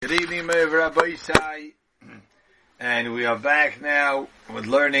Good evening, Rabbi Isai, and we are back now with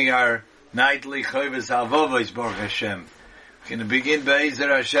learning our nightly Chovos Halvavos, Baruch Hashem. We're going to begin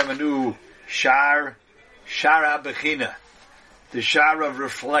Be'ezer Hashem a new Shar HaBechina, the Shar of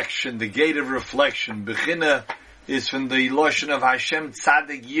reflection, the gate of reflection. Bechina is from the Lashon of Hashem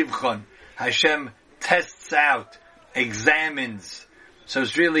Tzadik Yivchon. Hashem tests out, examines. So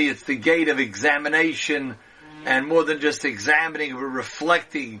it's the gate of examination. And more than just examining, we're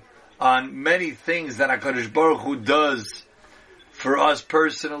reflecting on many things that HaKadosh Baruch Hu does for us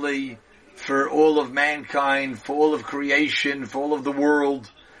personally, for all of mankind, for all of creation, for all of the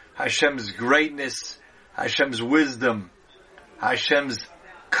world. Hashem's greatness, Hashem's wisdom, Hashem's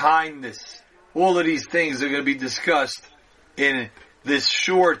kindness. All of these things are going to be discussed in this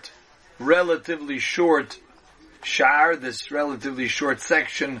short, relatively short shar, this relatively short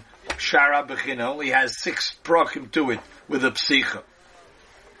section. Shar HaBechina only has 6 prakim to it with a psicha.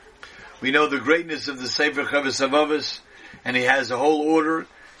 We know the greatness of the Sefer Chovos Halvavos, and he has a whole order.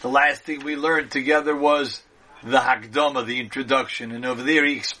 The last thing we learned together was the Hakdama, the introduction, and over there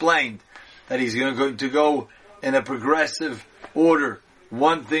he explained that he's going to go in a progressive order.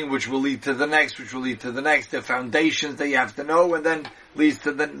 One thing which will lead to the next, which will lead to the next, the foundations that you have to know, and then leads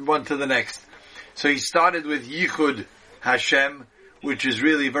to the one to the next. So he started with Yichud Hashem, which is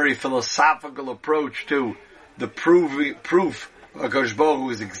really a very philosophical approach to the proof of HaKadosh Baruch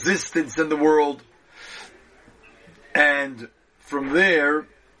Hu's existence in the world. And from there,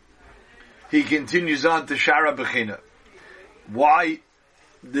 he continues on to Shar HaBechina. Why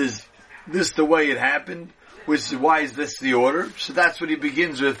is this the way it happened? Why is this the order? So that's what he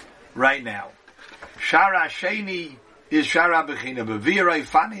begins with right now. Shar HaSheni is Shar HaBechina. B'virei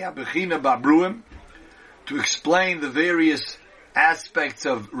Fani HaBechina Babruim, to explain the various aspects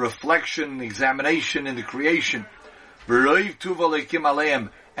of reflection and examination in the creation, and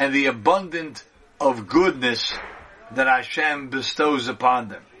the abundant of goodness that Hashem bestows upon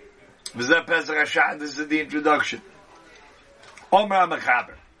them. This is the introduction.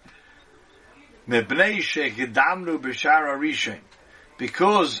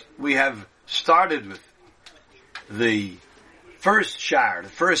 Because we have started with the first shar, the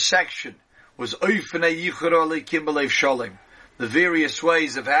first section was the various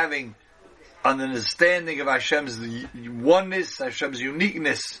ways of having an understanding of Hashem's oneness, Hashem's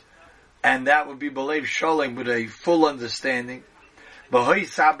uniqueness, and that would be B'leiv Sholem, with a full understanding.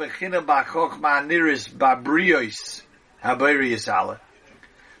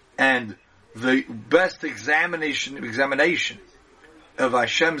 And the best examination of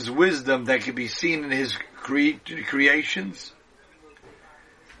Hashem's wisdom that can be seen in His creations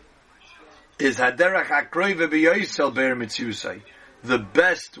is Haderach HaKroiva B'Yosel Ber Mitzvusai, the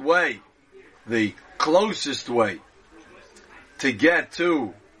best way, the closest way to get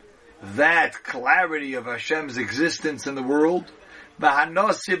to that clarity of Hashem's existence in the world,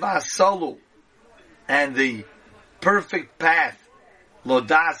 V'Hanosiv HaSolu, and the perfect path,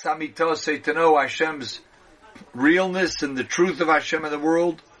 Lodas HaMitosei, to know Hashem's realness and the truth of Hashem in the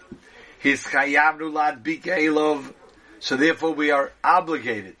world, His Chayavnu Ladbik Elov, so therefore we are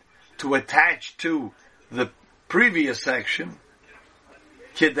obligated to attach to the previous section,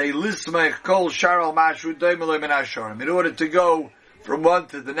 in order to go from one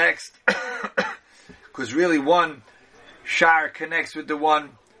to the next, because really one shar connects with the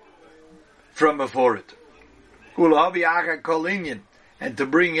one from before it. And to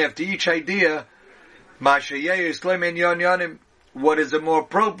bring after each idea, what is more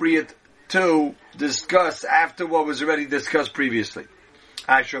appropriate to discuss after what was already discussed previously.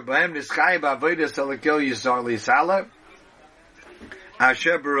 And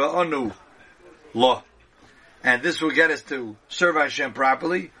this will get us to serve Hashem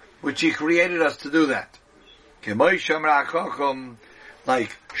properly, which He created us to do that. Like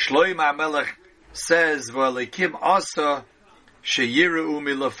Shlomo HaMelech says,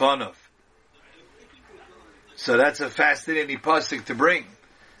 so that's a fascinating pasuk to bring.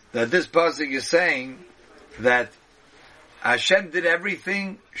 That this pasuk is saying that Hashem did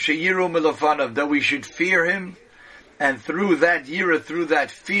everything, sheyiru milafanav, that we should fear Him, and through that yira, through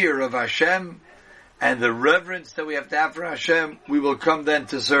that fear of Hashem, and the reverence that we have to have for Hashem, we will come then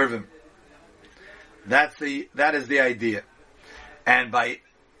to serve Him. That is the idea. And by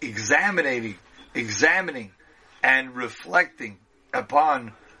examining, and reflecting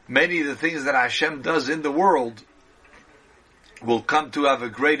upon many of the things that Hashem does in the world, we'll come to have a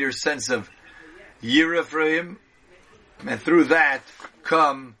greater sense of yira for Him, and through that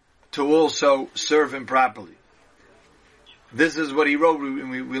come to also serve Him properly. This is what he wrote.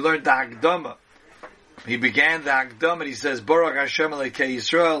 We learned the Hakdama he began the Akdam and he says, Baruch Hashem Elokei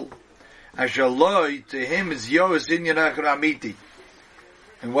Yisrael, Asher Loi, to him is Yos Inyan Echad Amiti.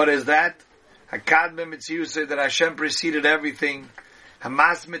 And what is that? Hakadmim Mitziu say that Hashem preceded everything.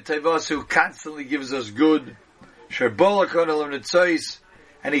 Hamas Mitayvos, who constantly gives us good. Sherbola Konel Nitzois,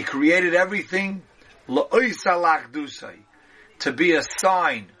 and he created everything La'oisalach Dusai, to be a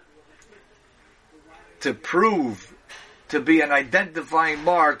sign, to prove, to be an identifying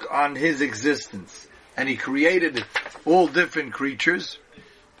mark on his existence. And he created all different creatures,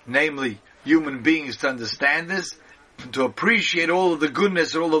 namely human beings, to understand this, to appreciate all of the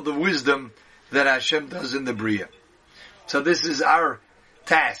goodness, all of the wisdom that Hashem does in the Bria. So this is our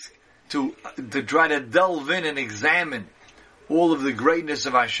task, to try to delve in and examine all of the greatness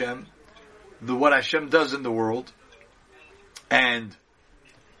of Hashem, what Hashem does in the world, and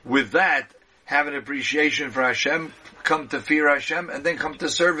with that, have an appreciation for Hashem, come to fear Hashem, and then come to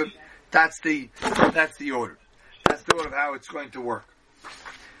serve Him. That's the order. That's the order of how it's going to work.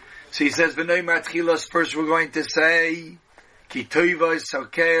 So he says, first we're going to say, Ki toivos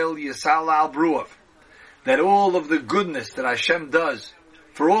sokel yisal al bruav, that all of the goodness that Hashem does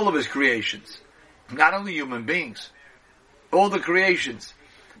for all of His creations, not only human beings, all the creations,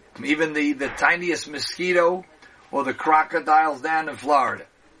 even the tiniest mosquito or the crocodiles down in Florida,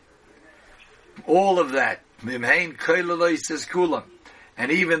 all of that,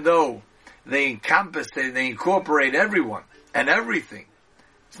 and even though they encompass, they incorporate everyone and everything,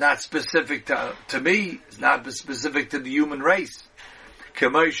 it's not specific to me, it's not specific to the human race.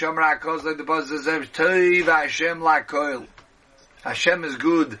 Hashem is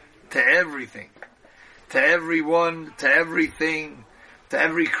good to everything, to everyone, to everything, to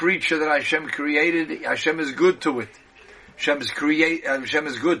every creature that Hashem created. Hashem is good to it. Hashem is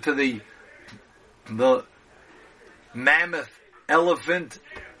good to the mammoth elephant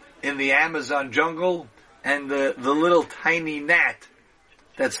in the Amazon jungle and the little tiny gnat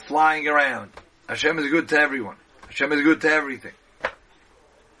that's flying around. Hashem is good to everyone. Hashem is good to everything.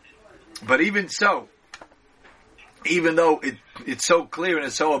 But even so, even though it's so clear and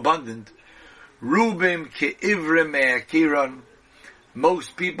it's so abundant, Rubim ke'ivrim me'akiran,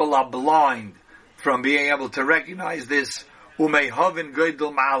 most people are blind from being able to recognize this, umehavin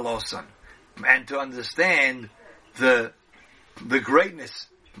goydel ma'alosan, and to understand the greatness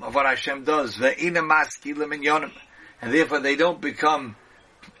of what Hashem does, ve'ina maskilim in yonim, and therefore they don't become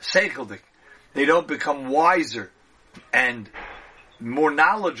seichel, they don't become wiser and more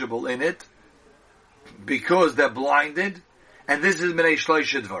knowledgeable in it, because they're blinded. And this is Minei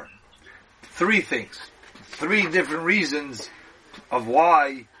Shloisha Dvar. Three things, three different reasons of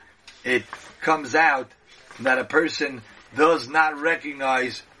why it comes out that a person does not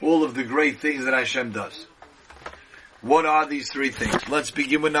recognize all of the great things that Hashem does. What are these three things? Let's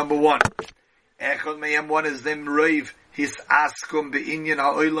begin with number one. Echad meyem, one is them reiv his askum be'inyan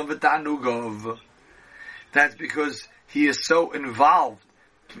ha'olam v'tanugov. That's because he is so involved.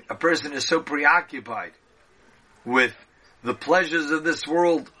 A person is so preoccupied with the pleasures of this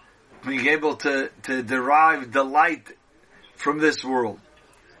world, being able to derive delight from this world.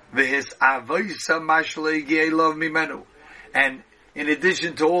 And in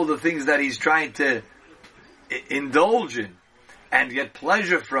addition to all the things that he's trying to indulge in and get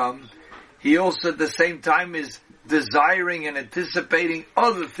pleasure from, he also at the same time is desiring and anticipating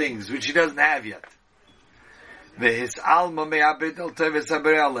other things which he doesn't have yet.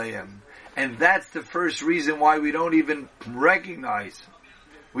 And that's the first reason why we don't even recognize,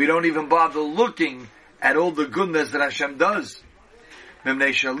 we don't even bother looking at all the goodness that Hashem does.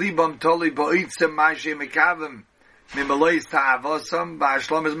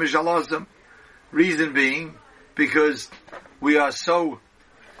 Reason being, because we are so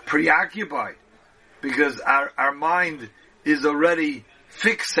preoccupied, because our mind is already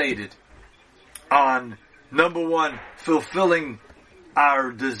fixated on, number one, fulfilling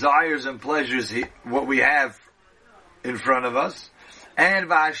our desires and pleasures, what we have in front of us, and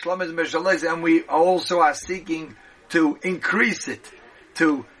we also are seeking to increase it,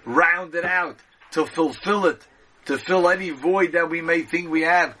 to round it out, to fulfill it, to fill any void that we may think we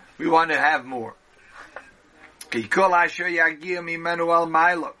have. We want to have more.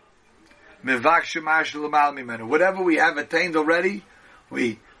 Whatever we have attained already,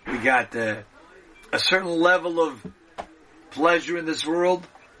 we got a certain level of pleasure in this world.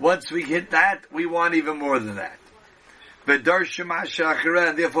 Once we hit that, we want even more than that.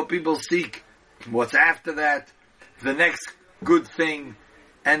 Therefore people seek what's after that, the next good thing,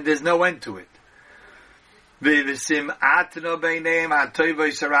 and there's no end to it. And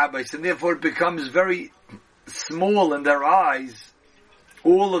therefore it becomes very small in their eyes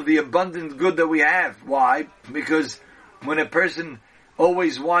all of the abundant good that we have. Why? Because when a person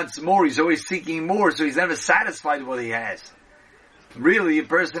always wants more, he's always seeking more, so he's never satisfied with what he has. Really, a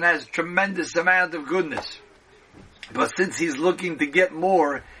person has tremendous amount of goodness. But since he's looking to get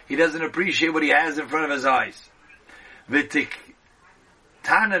more, he doesn't appreciate what he has in front of his eyes. And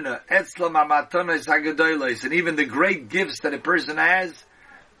even the great gifts that a person has,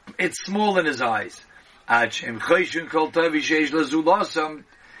 it's small in his eyes.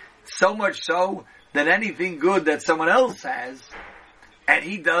 So much so that anything good that someone else has, and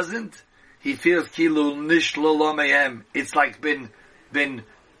he doesn't, he feels it's like been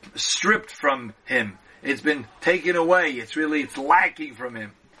stripped from him. It's been taken away. It's lacking from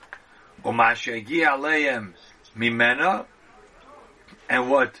him. And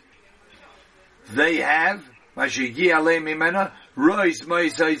what they have,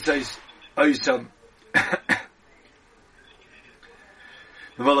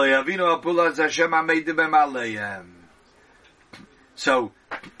 so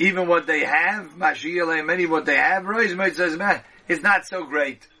even what they have, it's not so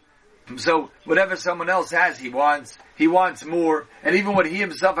great. So whatever someone else has, he wants more, and even what he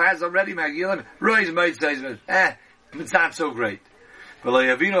himself has already, it's not so great.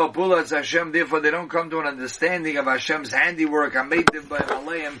 Therefore, they don't come to an understanding of Hashem's handiwork,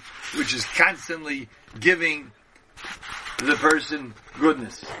 which is constantly giving the person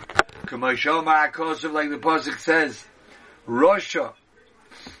goodness. Like the pasuk says, Rosha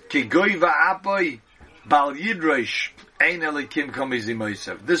ki goiva apoy bal yidrosh ein elikim kamizim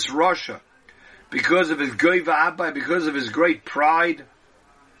Yosef. This Rosha, because of his goiva apoy, because of his great pride,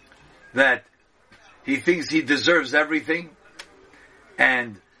 that he thinks he deserves everything,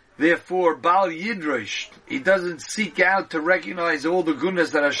 and therefore bal yidrosh, he doesn't seek out to recognize all the goodness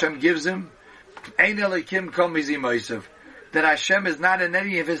that Hashem gives him. Ein elikim kamizim Yosef. That Hashem is not in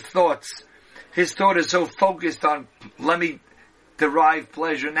any of his thoughts. His thought is so focused on, let me derive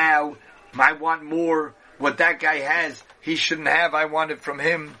pleasure now. I want more. What that guy has, he shouldn't have. I want it from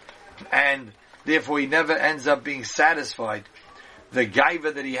him. And therefore he never ends up being satisfied. The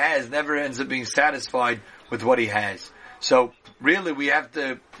gaiva that he has never ends up being satisfied with what he has. So really we have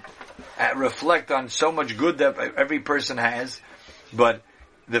to reflect on so much good that every person has. But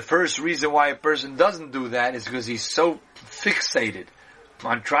the first reason why a person doesn't do that is because he's so fixated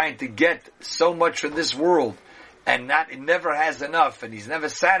on trying to get so much from this world, and it never has enough, and he's never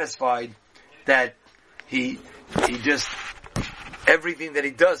satisfied, that he just, everything that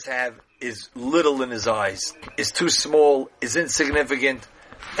he does have is little in his eyes, is too small, is insignificant,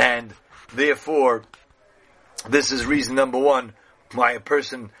 and therefore, this is reason number one why a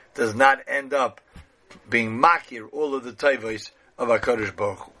person does not end up being makir all of the tayvos of HaKadosh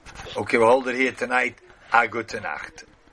Baruch Hu. Okay, we'll hold it here tonight. A gute Nacht.